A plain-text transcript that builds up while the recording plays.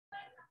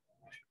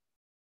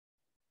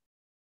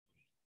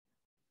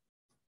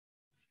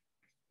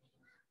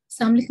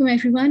Assalamu alaikum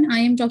everyone. I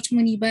am Dr.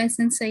 Muniba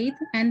Hassan Saeed,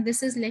 and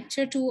this is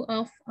lecture 2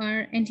 of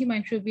our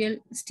antimicrobial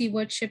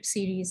stewardship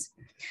series.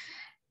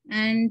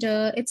 And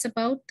it's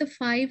about the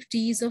 5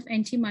 Ds of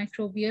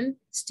antimicrobial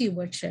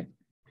stewardship.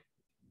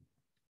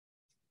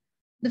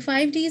 The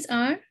 5 Ds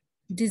are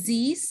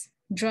disease,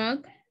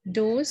 drug,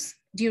 dose,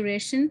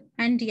 duration,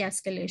 and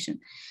de-escalation.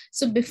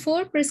 So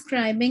before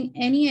prescribing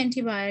any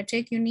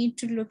antibiotic, you need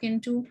to look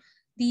into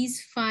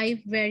these 5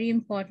 very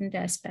important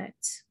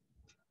aspects.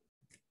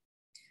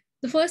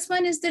 The first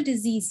one is the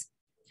disease.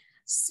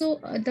 So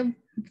the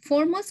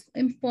foremost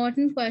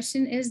important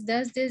question is,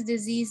 does this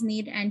disease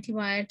need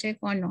antibiotic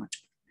or not?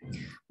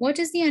 What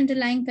is the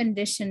underlying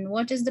condition?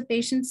 What is the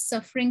patient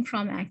suffering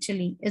from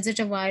actually? Is it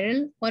a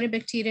viral or a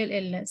bacterial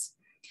illness?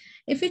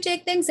 If we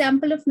take the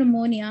example of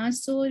pneumonia,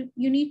 so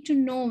you need to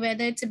know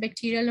whether it's a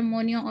bacterial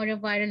pneumonia or a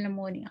viral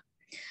pneumonia,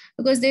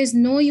 because there's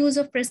no use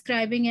of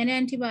prescribing any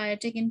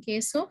antibiotic in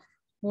case of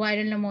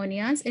viral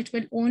pneumonias. It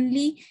will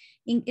only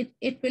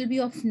it will be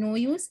of no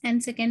use,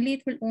 and secondly,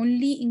 it will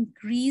only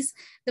increase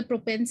the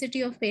propensity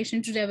of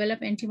patient to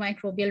develop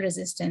antimicrobial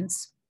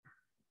resistance.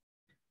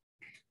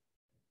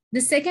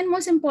 The second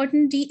most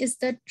important D is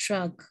the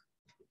drug.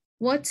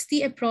 What's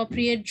the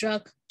appropriate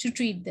drug to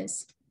treat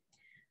this?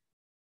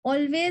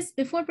 Always,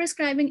 before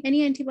prescribing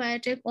any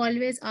antibiotic,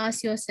 always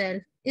ask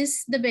yourself,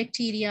 is the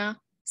bacteria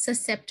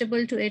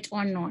susceptible to it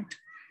or not?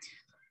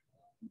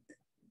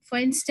 For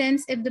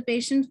instance, if the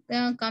patient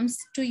comes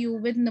to you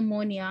with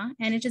pneumonia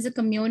and it is a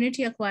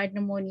community-acquired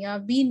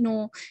pneumonia, we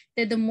know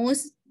that the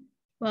most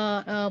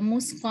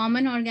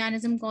common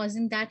organism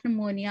causing that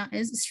pneumonia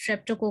is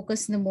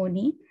Streptococcus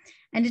pneumoniae,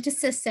 and it is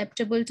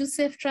susceptible to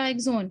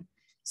ceftriaxone.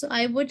 So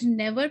I would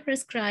never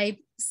prescribe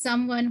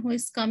someone who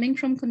is coming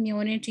from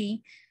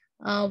community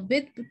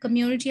with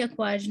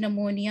community-acquired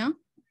pneumonia,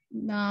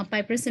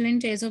 piperacillin,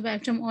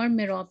 tazobactam, or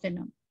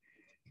meropenem.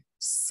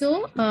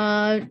 So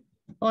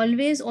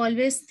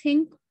always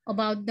think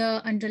about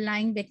the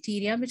underlying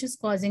bacteria which is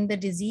causing the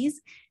disease,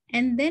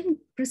 and then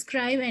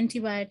prescribe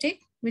antibiotic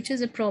which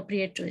is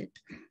appropriate to it.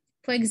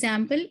 For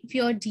example, if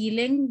you're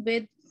dealing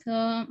with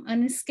a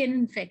skin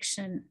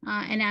infection,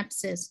 an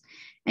abscess,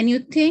 and you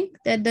think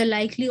that the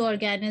likely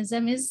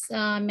organism is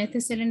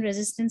methicillin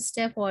resistant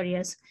Staph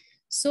aureus,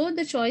 so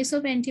the choice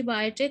of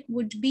antibiotic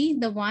would be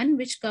the one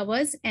which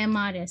covers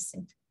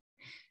MRSA.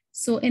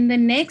 So in the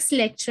next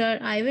lecture,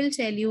 I will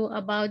tell you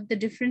about the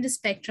different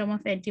spectrum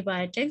of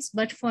antibiotics.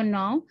 But for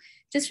now,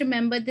 just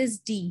remember this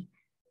D.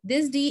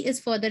 This D is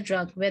for the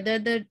drug, whether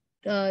the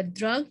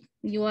drug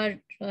you are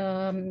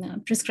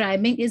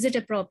prescribing, is it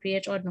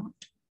appropriate or not?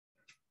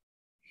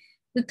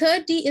 The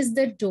third D is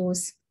the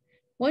dose.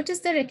 What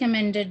is the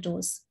recommended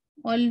dose?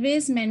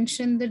 Always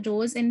mention the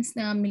dose in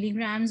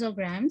milligrams or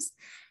grams.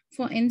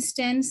 For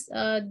instance,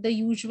 the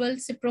usual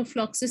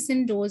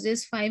ciprofloxacin dose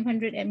is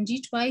 500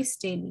 mg twice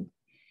daily.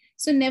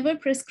 So never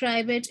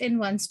prescribe it in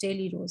once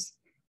daily dose.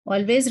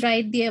 Always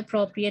write the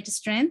appropriate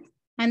strength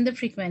and the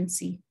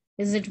frequency.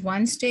 Is it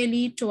once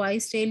daily,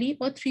 twice daily,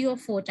 or 3 or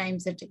 4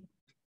 times a day?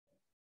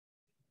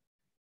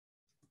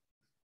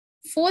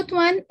 Fourth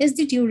one is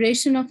the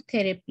duration of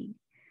therapy.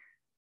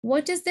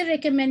 What is the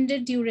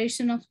recommended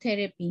duration of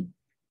therapy?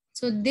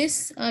 So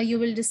this you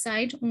will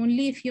decide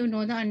only if you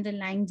know the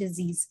underlying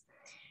disease.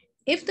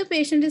 If the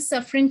patient is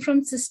suffering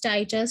from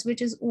cystitis,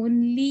 which is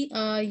only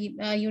a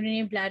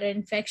urinary bladder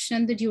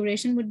infection, the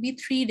duration would be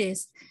 3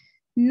 days.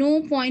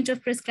 No point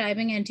of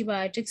prescribing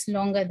antibiotics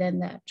longer than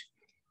that.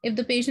 If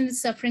the patient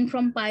is suffering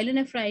from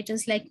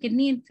pyelonephritis, like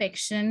kidney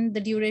infection,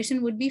 the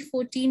duration would be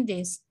 14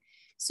 days.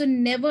 So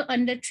never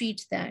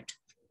undertreat that.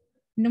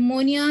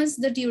 Pneumonias,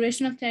 the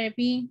duration of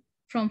therapy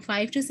from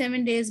 5 to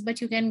 7 days,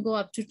 but you can go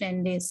up to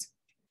 10 days.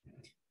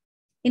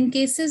 In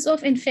cases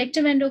of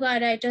infective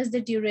endocarditis,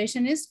 the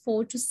duration is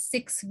 4 to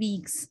 6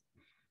 weeks.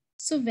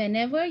 So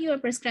whenever you are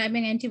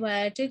prescribing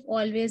antibiotic,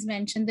 always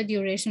mention the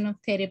duration of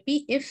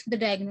therapy if the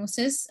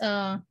diagnosis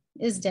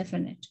is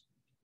definite.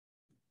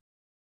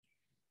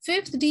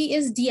 Fifth D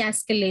is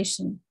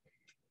de-escalation.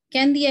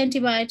 Can the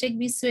antibiotic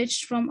be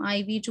switched from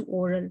IV to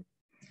oral?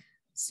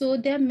 So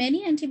there are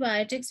many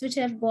antibiotics which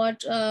have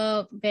got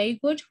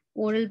very good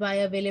oral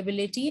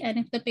bioavailability, and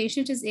if the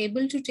patient is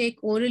able to take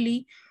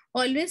orally,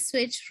 always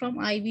switch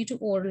from IV to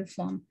oral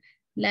form.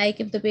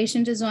 Like if the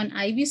patient is on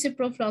IV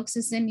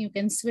ciprofloxacin, you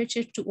can switch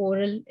it to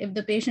oral. If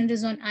the patient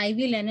is on IV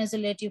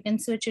linezolid, you can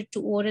switch it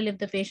to oral if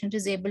the patient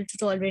is able to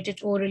tolerate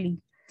it orally.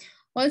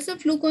 Also,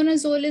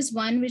 fluconazole is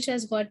one which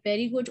has got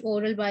very good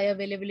oral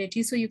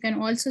bioavailability, so you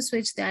can also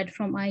switch that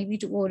from IV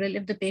to oral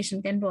if the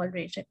patient can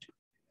tolerate it.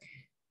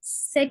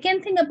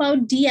 Second thing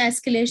about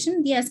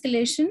de-escalation,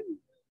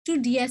 to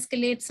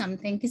de-escalate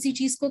something, किसी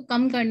चीज को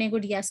कम करने को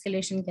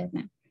de-escalation कहते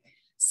हैं.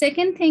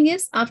 Second thing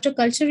is, after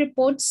culture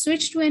report,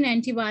 switch to an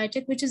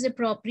antibiotic which is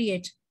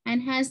appropriate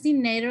and has the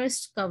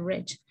narrowest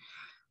coverage.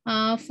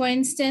 For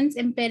instance,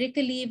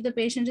 empirically, if the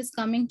patient is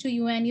coming to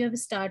you and you have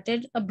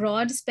started a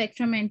broad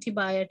spectrum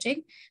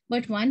antibiotic,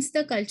 but once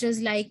the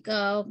cultures like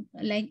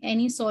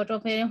any sort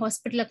of a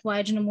hospital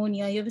acquired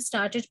pneumonia, you have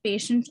started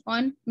patient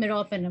on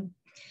meropenem.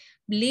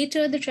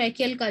 later the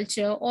tracheal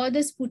culture or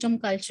the sputum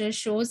culture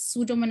shows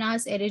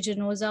Pseudomonas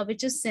aeruginosa,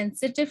 which is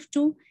sensitive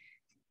to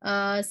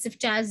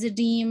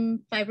ceftazidime,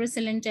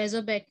 piperacillin,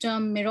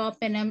 tazobactam,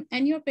 meropenem,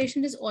 and your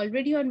patient is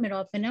already on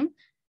meropenem,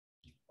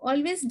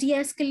 always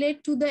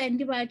de-escalate to the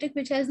antibiotic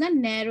which has the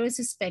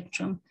narrowest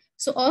spectrum.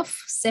 So of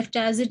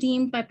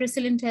ceftazidime,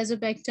 piperacillin,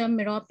 tazobactam,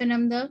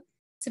 meropenem, the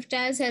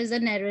ceftaz has the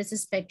narrowest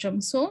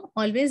spectrum. So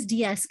always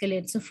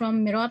de-escalate. So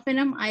from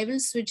meropenem, I will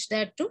switch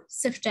that to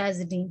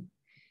ceftazidime.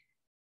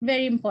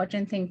 Very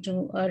important thing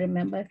to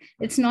remember.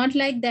 It's not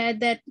like that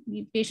the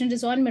patient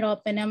is on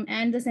meropenem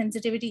and the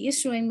sensitivity is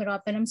showing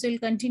meropenem, so you'll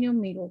continue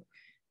mero.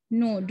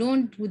 No,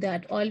 don't do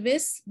that.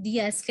 Always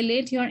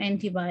de-escalate your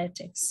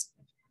antibiotics.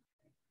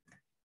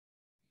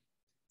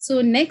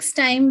 So next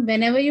time,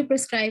 whenever you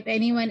prescribe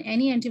anyone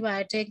any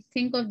antibiotic,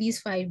 think of these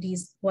 5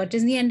 Ds. What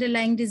is the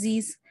underlying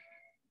disease?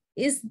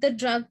 Is the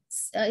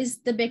drugs, is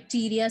the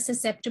bacteria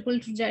susceptible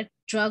to that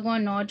drug or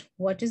not?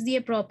 What is the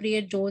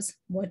appropriate dose?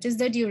 What is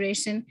the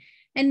duration?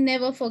 And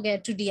never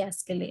forget to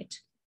de-escalate.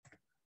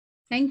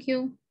 Thank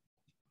you.